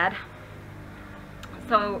felt bad.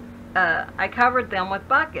 So I covered them with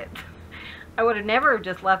buckets. I would have never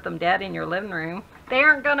just left them dead in your living room. They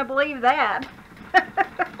aren't going to believe that.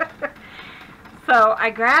 So I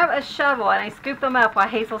grab a shovel and I scoop them up while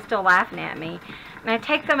Hazel's still laughing at me. And I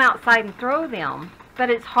take them outside and throw them. But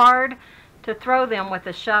it's hard to throw them with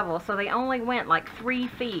a shovel, so they only went like 3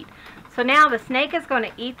 feet. So now the snake is going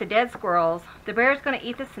to eat the dead squirrels, the bear is going to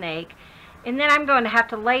eat the snake, and then I'm going to have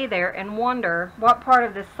to lay there and wonder what part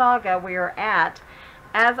of this saga we are at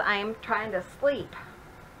as I'm trying to sleep.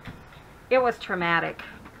 It was traumatic.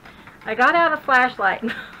 I got out a flashlight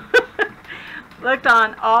and looked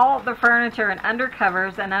on all the furniture and under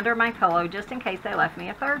covers and under my pillow just in case they left me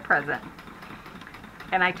a 3rd present.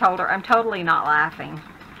 And I told her, I'm totally not laughing.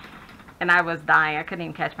 And I was dying. I couldn't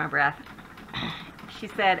even catch my breath. She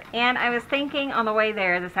said, and I was thinking on the way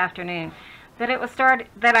there this afternoon that I was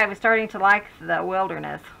starting to like the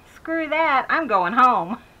wilderness. Screw that. I'm going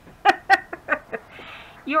home.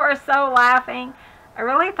 You are so laughing. I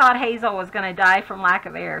really thought Hazel was going to die from lack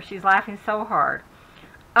of air. She's laughing so hard.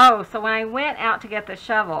 Oh, so when I went out to get the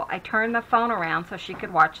shovel, I turned the phone around so she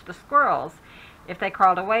could watch the squirrels if they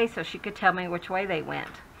crawled away, so she could tell me which way they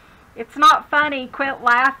went. It's not funny. Quit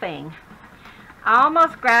laughing. I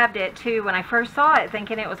almost grabbed it, too, when I first saw it,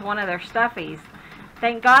 thinking it was one of their stuffies.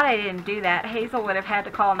 Thank God I didn't do that. Hazel would have had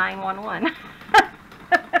to call 911.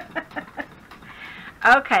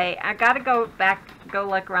 Okay, I got to go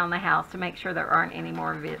look around the house to make sure there aren't any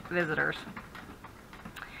more visitors.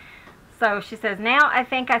 So she says, now I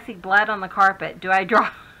think I see blood on the carpet. Do I draw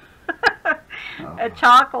a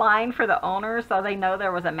chalk line for the owners so they know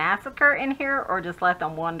there was a massacre in here, or just let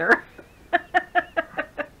them wonder?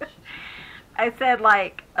 I said,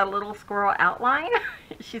 like a little squirrel outline?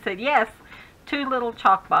 She said, yes, 2 little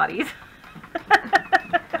chalk bodies.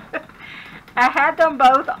 I had them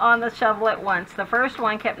both on the shovel at once. The first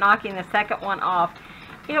one kept knocking the second one off.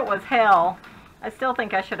 It was hell. I still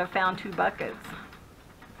think I should have found 2 buckets.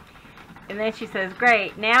 And then she says,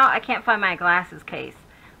 great, now I can't find my glasses case.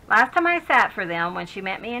 Last time I sat for them, when she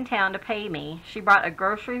met me in town to pay me, she brought a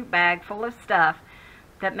grocery bag full of stuff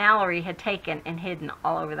that Mallory had taken and hidden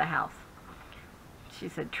all over the house. She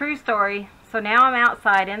said, true story. So now I'm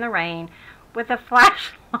outside in the rain with a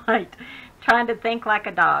flashlight trying to think like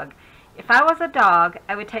a dog. If I was a dog,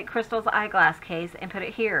 I would take Crystal's eyeglass case and put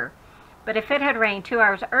it here. But if it had rained 2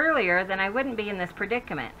 hours earlier, then I wouldn't be in this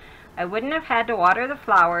predicament. I wouldn't have had to water the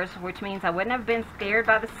flowers, which means I wouldn't have been scared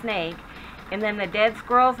by the snake, and then the dead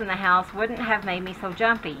squirrels in the house wouldn't have made me so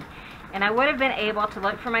jumpy. And I would have been able to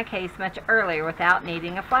look for my case much earlier without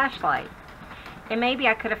needing a flashlight. And maybe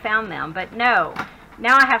I could have found them, but no.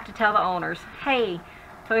 Now I have to tell the owners, hey,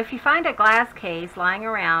 so if you find a glass case lying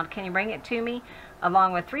around, can you bring it to me?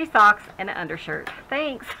 Along with 3 socks and an undershirt.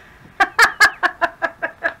 Thanks.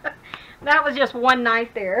 That was just one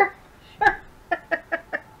night there.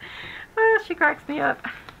 Oh, she cracks me up.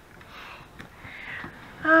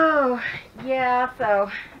 Oh, yeah,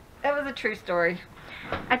 so that was a true story.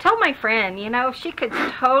 I told my friend, you know, she could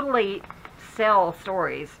totally sell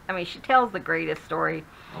stories. I mean, she tells the greatest story.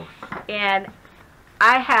 And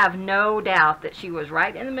I have no doubt that she was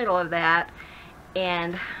right in the middle of that.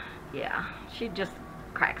 And yeah, she just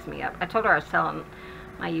cracks me up. I told her I was telling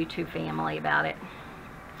my YouTube family about it.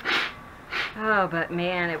 Oh, but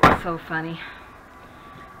man, it was so funny.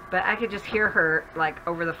 But I could just hear her, like,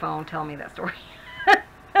 over the phone telling me that story.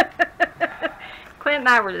 Clint and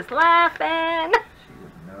I were just laughing. She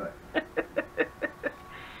was a nut.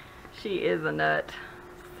 She is a nut.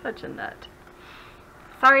 Such a nut.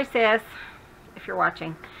 Sorry, sis, if you're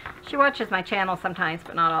watching. She watches my channel sometimes,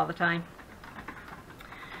 but not all the time.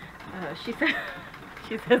 She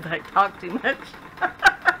says I talk too much.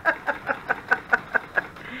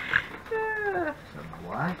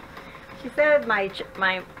 What? She said my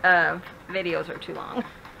videos are too long.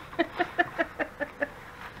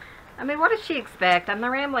 I mean, what does she expect? I'm the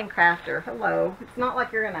Rambling Crafter. Hello. It's not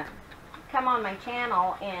like you're gonna come on my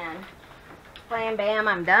channel and bam, bam,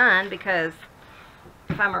 I'm done. Because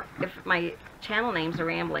if my channel name's a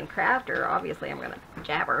Rambling Crafter, obviously I'm gonna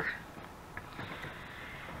jabber.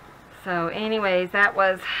 So, anyways, that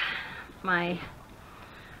was my.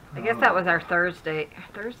 I guess that was our Thursday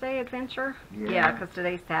adventure? Yeah, because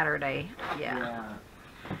today's Saturday. Yeah.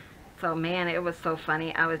 So, man, it was so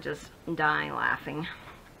funny. I was just dying laughing.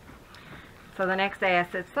 So, the next day I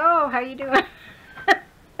said, so, how you doing?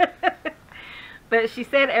 But she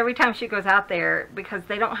said every time she goes out there, because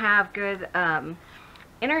they don't have good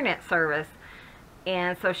internet service,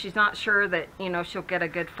 and so she's not sure that, you know, she'll get a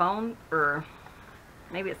good phone, or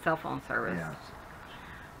maybe it's cell phone service. Yes.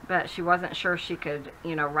 but she wasn't sure she could,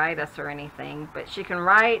 you know, write us or anything. But she can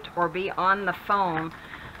write or be on the phone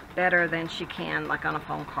better than she can like on a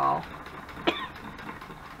phone call.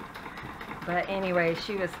 But anyway,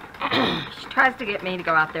 she tries to get me to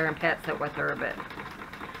go out there and pet sit with her, but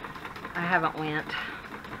I haven't went.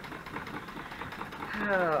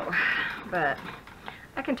 Oh, but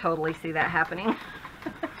I can totally see that happening.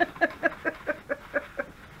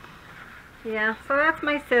 Yeah, so that's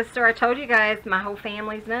my sister. I told you guys my whole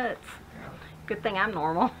family's nuts. Good thing I'm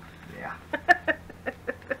normal. Yeah.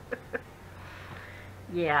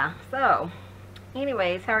 Yeah, so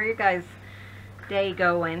anyways, how are you guys' day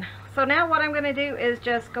going? So now what I'm going to do is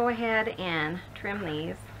just go ahead and trim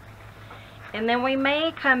these. And then we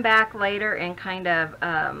may come back later and kind of,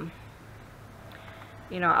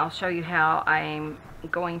 you know, I'll show you how I'm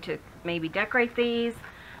going to maybe decorate these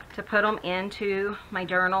to put them into my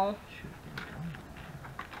journal.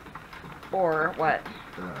 Or what?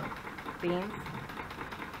 Beans?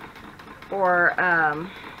 Or,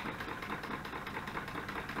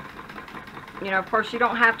 you know, of course you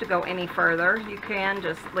don't have to go any further. You can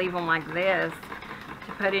just leave them like this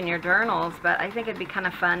to put in your journals, but I think it'd be kind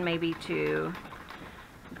of fun maybe to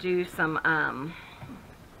do some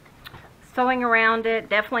sewing around it.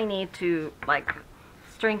 Definitely need to like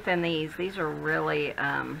strengthen these. These are really,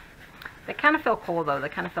 they kind of feel cool though. They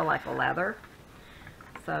kind of feel like leather.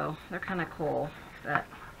 So they're kind of cool. But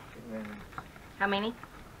how many?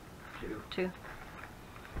 Two.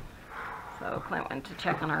 So Clint went to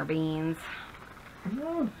check on our beans.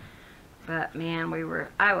 But man,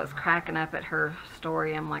 I was cracking up at her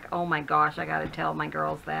story. I'm like, oh my gosh, I gotta tell my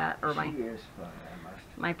girls that, or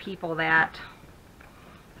my people that.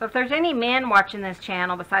 So if there's any men watching this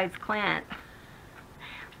channel besides Clint,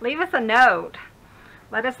 leave us a note.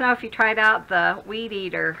 Let us know if you tried out the weed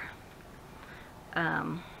eater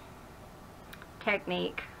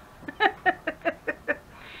technique.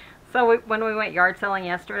 So when we went yard selling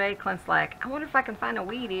yesterday, Clint's like, I wonder if I can find a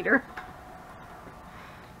weed eater.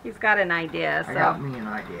 He's got an idea. So I got me an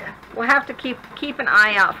idea. We'll have to keep an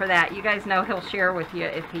eye out for that. You guys know he'll share with you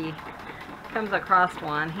if he comes across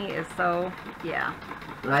one. He is so, yeah.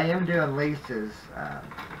 But I am doing Lisa's.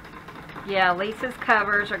 Yeah, Lisa's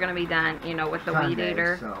covers are going to be done, you know, with the Sunday, weed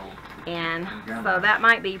eater. So and so that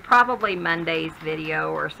might be probably Monday's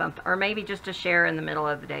video or something, or maybe just a share in the middle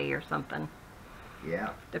of the day or something. Yeah.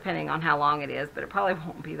 Depending on how long it is, but it probably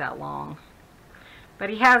won't be that long. But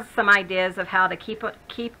he has some ideas of how to keep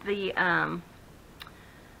the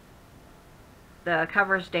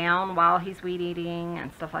covers down while he's weed eating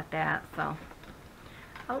and stuff like that. So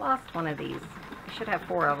I lost one of these. I should have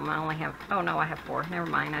 4 of them. I only have, oh no, I have 4. Never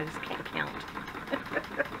mind, I just can't count.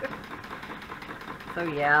 So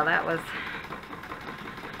yeah, that was,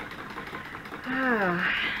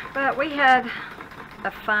 but we've had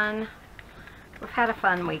a fun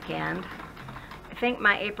weekend. I think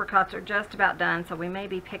my apricots are just about done, so we may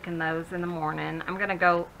be picking those in the morning. I'm gonna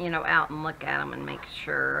go, you know, out and look at them and make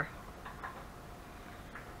sure.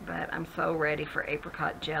 But I'm so ready for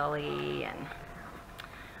apricot jelly and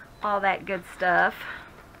all that good stuff.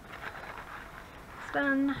 It's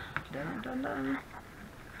done. Done, done, done.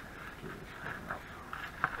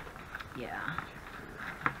 Yeah.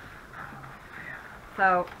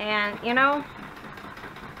 So, and you know,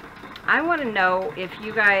 I want to know if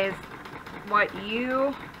you guys, what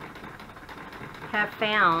you have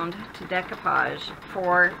found to decoupage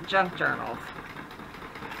for junk journals.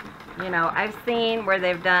 You know, I've seen where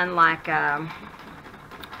they've done like, I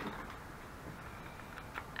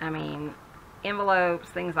mean, envelopes,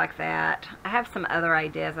 things like that. I have some other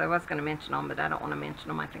ideas. I was going to mention them, but I don't want to mention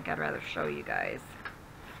them. I think I'd rather show you guys.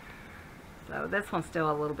 So this one's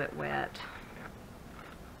still a little bit wet.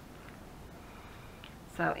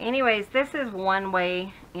 So anyways, this is one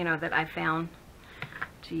way, you know, that I found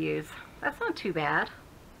to use. That's not too bad.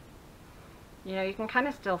 You know, you can kind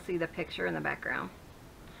of still see the picture in the background.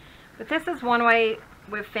 But this is one way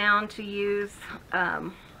we've found to use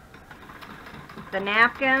the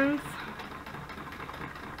napkins.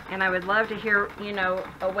 And I would love to hear, you know,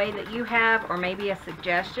 a way that you have, or maybe a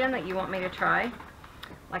suggestion that you want me to try.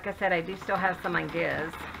 Like I said, I do still have some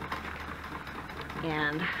ideas.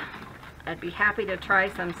 And I'd be happy to try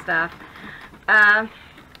some stuff. I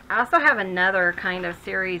also have another kind of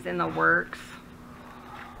series in the works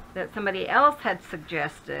that somebody else had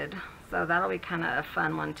suggested. So that'll be kind of a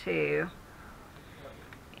fun one too.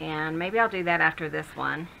 And maybe I'll do that after this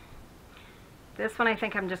one. This one I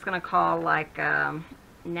think I'm just going to call like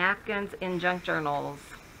Napkins in Junk Journals.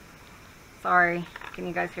 Sorry, can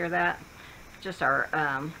you guys hear that? It's just our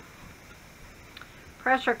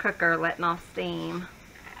pressure cooker letting off steam.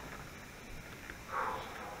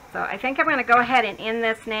 So I think I'm going to go ahead and end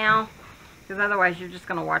this now, because otherwise you're just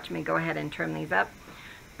going to watch me go ahead and trim these up.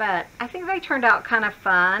 But I think they turned out kind of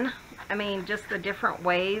fun. I mean, just the different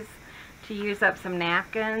ways to use up some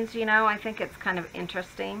napkins, you know. I think it's kind of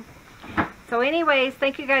interesting. So anyways,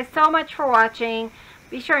 thank you guys so much for watching.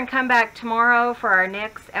 Be sure and come back tomorrow for our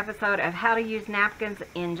next episode of how to use napkins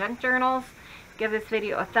in junk journals. Give this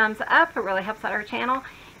video a thumbs up. It really helps out our channel.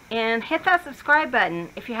 And hit that subscribe button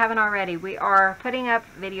if you haven't already. We are putting up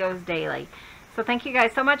videos daily. So thank you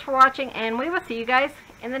guys so much for watching, and we will see you guys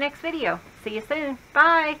in the next video. See you soon.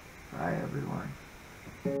 Bye. Bye, everyone.